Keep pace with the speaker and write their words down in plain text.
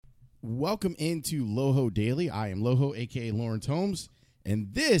Welcome into Loho Daily. I am Loho, a.k.a. Lawrence Holmes,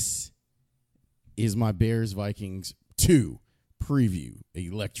 and this is my Bears-Vikings 2 preview,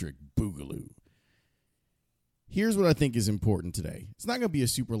 Electric Boogaloo. Here's what I think is important today. It's not going to be a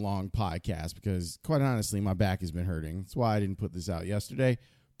super long podcast because, quite honestly, my back has been hurting. That's why I didn't put this out yesterday.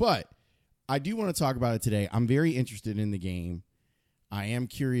 But I do want to talk about it today. I'm very interested in the game. I am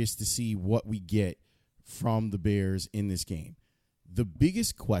curious to see what we get from the Bears in this game. The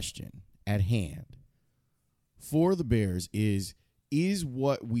biggest question at hand for the Bears is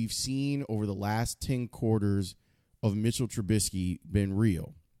what we've seen over the last 10 quarters of Mitchell Trubisky been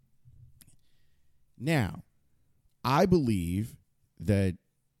real? Now, I believe that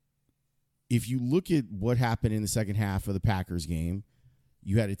if you look at what happened in the second half of the Packers game,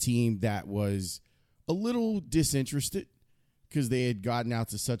 you had a team that was a little disinterested because they had gotten out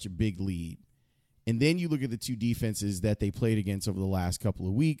to such a big lead. And then you look at the two defenses that they played against over the last couple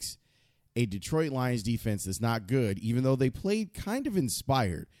of weeks. A Detroit Lions defense that's not good, even though they played kind of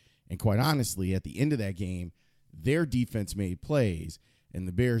inspired. And quite honestly, at the end of that game, their defense made plays, and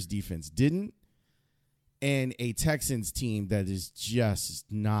the Bears' defense didn't. And a Texans team that is just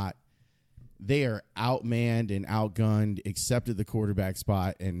not – they are outmanned and outgunned, except at the quarterback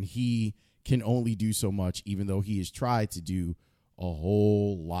spot, and he can only do so much, even though he has tried to do a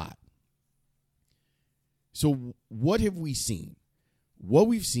whole lot. So what have we seen? What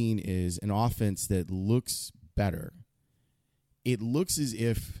we've seen is an offense that looks better. It looks as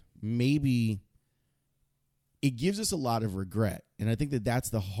if maybe it gives us a lot of regret, and I think that that's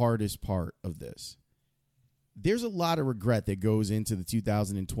the hardest part of this. There's a lot of regret that goes into the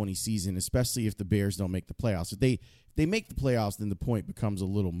 2020 season, especially if the Bears don't make the playoffs. If they make the playoffs, then the point becomes a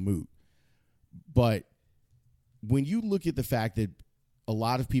little moot. But when you look at the fact that a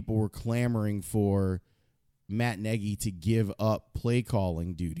lot of people were clamoring for Matt Nagy to give up play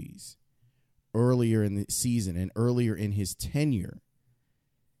calling duties earlier in the season and earlier in his tenure,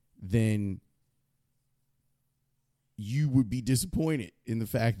 then you would be disappointed in the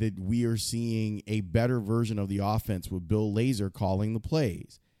fact that we are seeing a better version of the offense with Bill Lazor calling the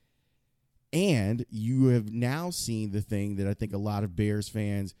plays. And you have now seen the thing that I think a lot of Bears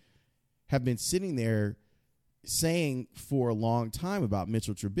fans have been sitting there saying for a long time about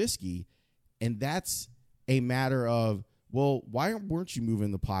Mitchell Trubisky, and that's a matter of, well, why weren't you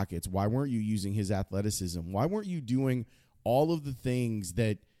moving the pockets? Why weren't you using his athleticism? Why weren't you doing all of the things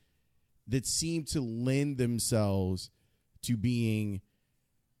that seem to lend themselves to being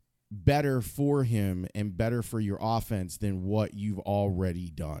better for him and better for your offense than what you've already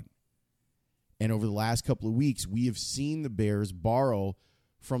done? And over the last couple of weeks, we have seen the Bears borrow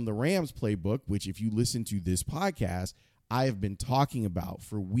from the Rams playbook, which if you listen to this podcast, I have been talking about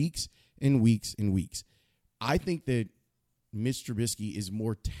for weeks and weeks and weeks. I think that Mitch Trubisky is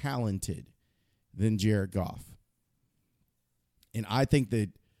more talented than Jared Goff. And I think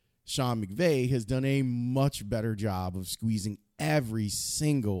that Sean McVay has done a much better job of squeezing every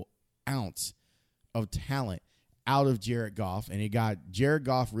single ounce of talent out of Jared Goff. And it got Jared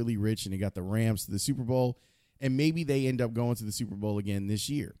Goff really rich, and it got the Rams to the Super Bowl. And maybe they end up going to the Super Bowl again this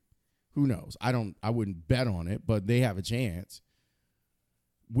year. Who knows? I wouldn't bet on it, but they have a chance.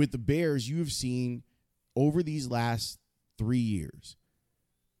 With the Bears, you have seen over these last 3 years,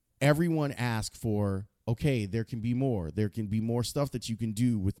 everyone asked for, okay, there can be more. There can be more stuff that you can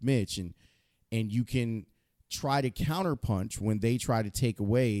do with Mitch, and you can try to counterpunch when they try to take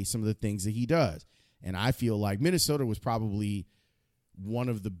away some of the things that he does. And I feel like Minnesota was probably one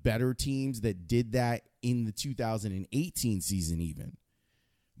of the better teams that did that in the 2018 season even.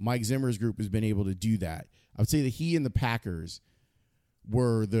 Mike Zimmer's group has been able to do that. I would say that he and the Packers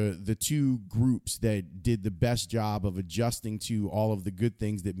were the two groups that did the best job of adjusting to all of the good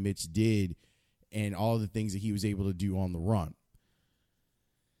things that Mitch did and all of the things that he was able to do on the run.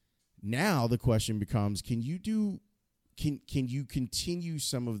 Now the question becomes, can you continue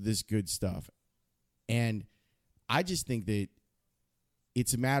some of this good stuff? And I just think that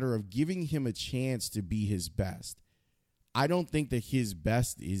it's a matter of giving him a chance to be his best. I don't think that his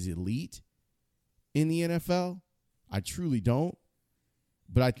best is elite in the NFL. I truly don't.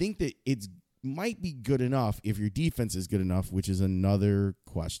 But I think that it might be good enough if your defense is good enough, which is another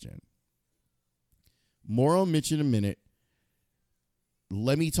question. More on Mitch in a minute.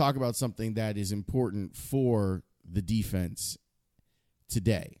 Let me talk about something that is important for the defense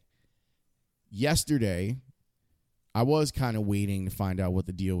today. Yesterday, I was kind of waiting to find out what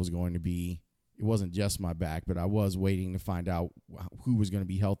the deal was going to be. It wasn't just my back, but I was waiting to find out who was going to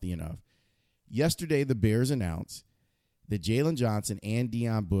be healthy enough. Yesterday, the Bears announced that Jalen Johnson and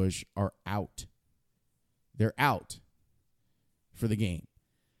Deion Bush are out. They're out for the game.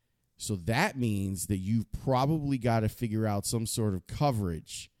 So that means that you've probably got to figure out some sort of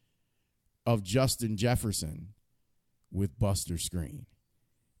coverage of Justin Jefferson with Buster Screen.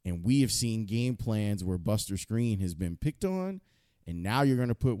 And we have seen game plans where Buster Screen has been picked on, and now you're going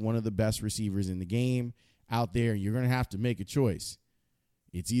to put one of the best receivers in the game out there, and you're going to have to make a choice.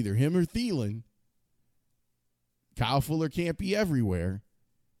 It's either him or Thielen. Kyle Fuller can't be everywhere.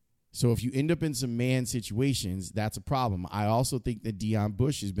 So if you end up in some man situations, that's a problem. I also think that Deion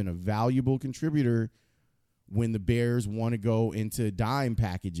Bush has been a valuable contributor when the Bears want to go into dime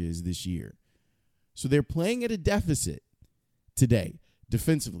packages this year. So they're playing at a deficit today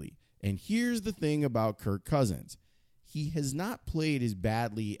defensively. And here's the thing about Kirk Cousins. He has not played as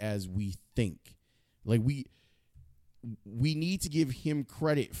badly as we think. Like we need to give him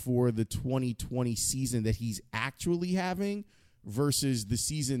credit for the 2020 season that he's actually having versus the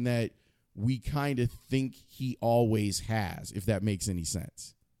season that we kind of think he always has, if that makes any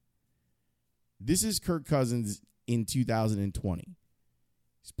sense. This is Kirk Cousins in 2020.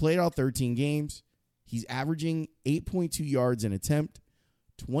 He's played all 13 games. He's averaging 8.2 yards an attempt,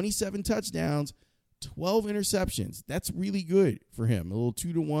 27 touchdowns, 12 interceptions. That's really good for him. A little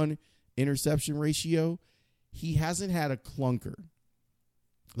 2-to-1 interception ratio. He hasn't had a clunker,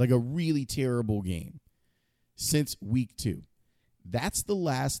 like a really terrible game, since week 2. That's the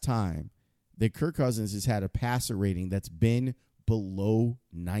last time that Kirk Cousins has had a passer rating that's been below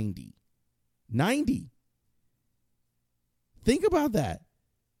 90. 90. Think about that.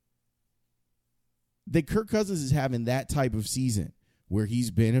 That Kirk Cousins is having that type of season where he's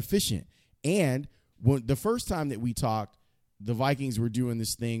been efficient. And when the first time that we talked, the Vikings were doing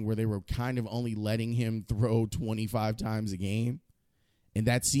this thing where they were kind of only letting him throw 25 times a game. And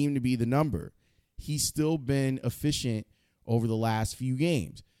that seemed to be the number. He's still been efficient over the last few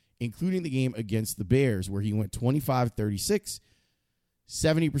games, including the game against the Bears where he went 25-36,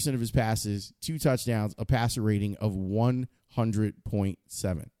 70% of his passes, 2 touchdowns, a passer rating of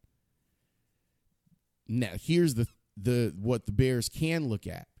 100.7. Now, here's the what the Bears can look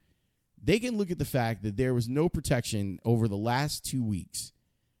at. They can look at the fact that there was no protection over the last 2 weeks.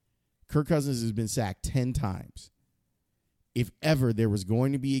 Kirk Cousins has been sacked 10 times. If ever there was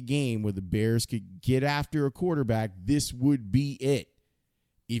going to be a game where the Bears could get after a quarterback, this would be it.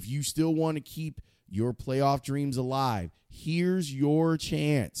 If you still want to keep your playoff dreams alive, here's your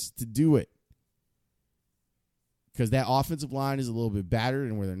chance to do it. Because that offensive line is a little bit battered,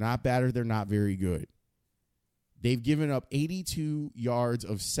 and where they're not battered, they're not very good. They've given up 82 yards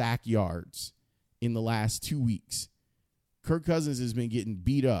of sack yards in the last 2 weeks. Kirk Cousins has been getting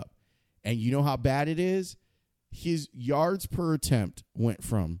beat up. And you know how bad it is? His yards per attempt went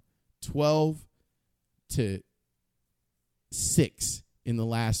from 12 to 6 in the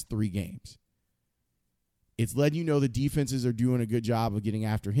last 3 games. It's letting you know the defenses are doing a good job of getting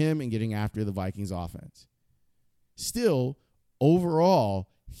after him and getting after the Vikings offense. Still, overall,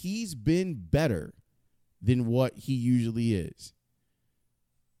 he's been better than what he usually is.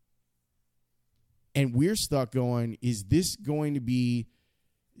 And we're stuck going, is this going to be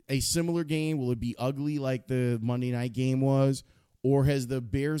a similar game? Will it be ugly like the Monday night game was? Or has the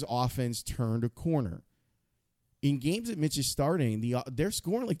Bears offense turned a corner? In games that Mitch is starting, they're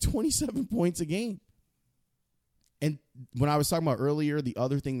scoring like 27 points a game. And when I was talking about earlier, the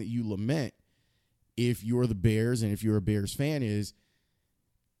other thing that you lament if you're the Bears and if you're a Bears fan is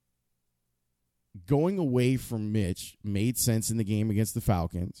going away from Mitch made sense in the game against the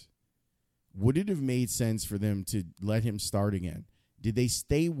Falcons. Would it have made sense for them to let him start again? Did they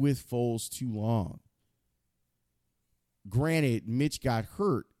stay with Foles too long? Granted, Mitch got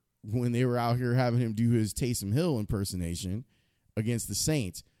hurt when they were out here having him do his Taysom Hill impersonation against the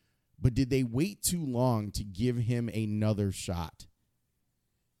Saints. But did they wait too long to give him another shot?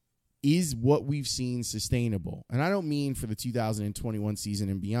 Is what we've seen sustainable? And I don't mean for the 2021 season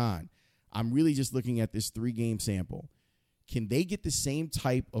and beyond. I'm really just looking at this 3-game sample. Can they get the same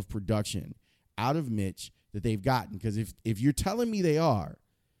type of production out of Mitch that they've gotten? Because if you're telling me they are,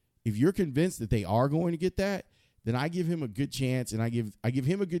 if you're convinced that they are going to get that, then I give him a good chance, and I give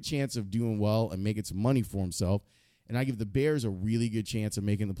him a good chance of doing well and making some money for himself, and I give the Bears a really good chance of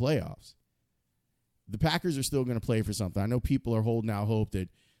making the playoffs. The Packers are still going to play for something. I know people are holding out hope that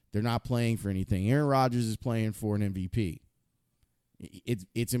they're not playing for anything. Aaron Rodgers is playing for an MVP.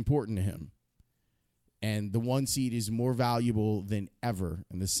 It's important to him. And the 1 seed is more valuable than ever,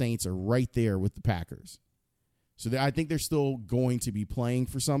 and the Saints are right there with the Packers. So I think they're still going to be playing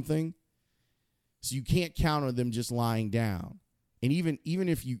for something. So you can't count on them just lying down. And even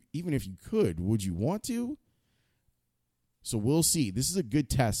if you could, would you want to? So we'll see. This is a good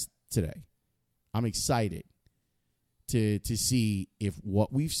test today. I'm excited to see if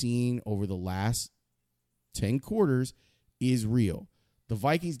what we've seen over the last 10 quarters is real. The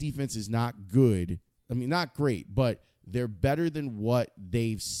Vikings defense is not good. I mean, not great, but they're better than what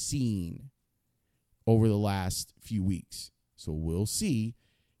they've seen over the last few weeks. So we'll see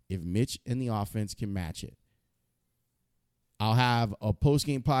if Mitch and the offense can match it. I'll have a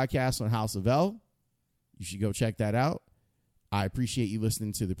post-game podcast on House of L. You should go check that out. I appreciate you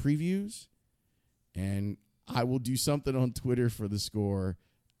listening to the previews. And I will do something on Twitter for the score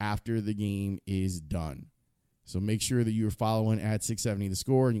after the game is done. So make sure that you are following at 670 The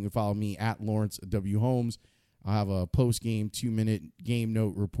Score, and you can follow me at Lawrence W. Holmes. I'll have a post-game 2-minute game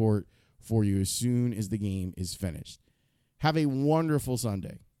note report for you as soon as the game is finished. Have a wonderful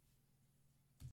Sunday.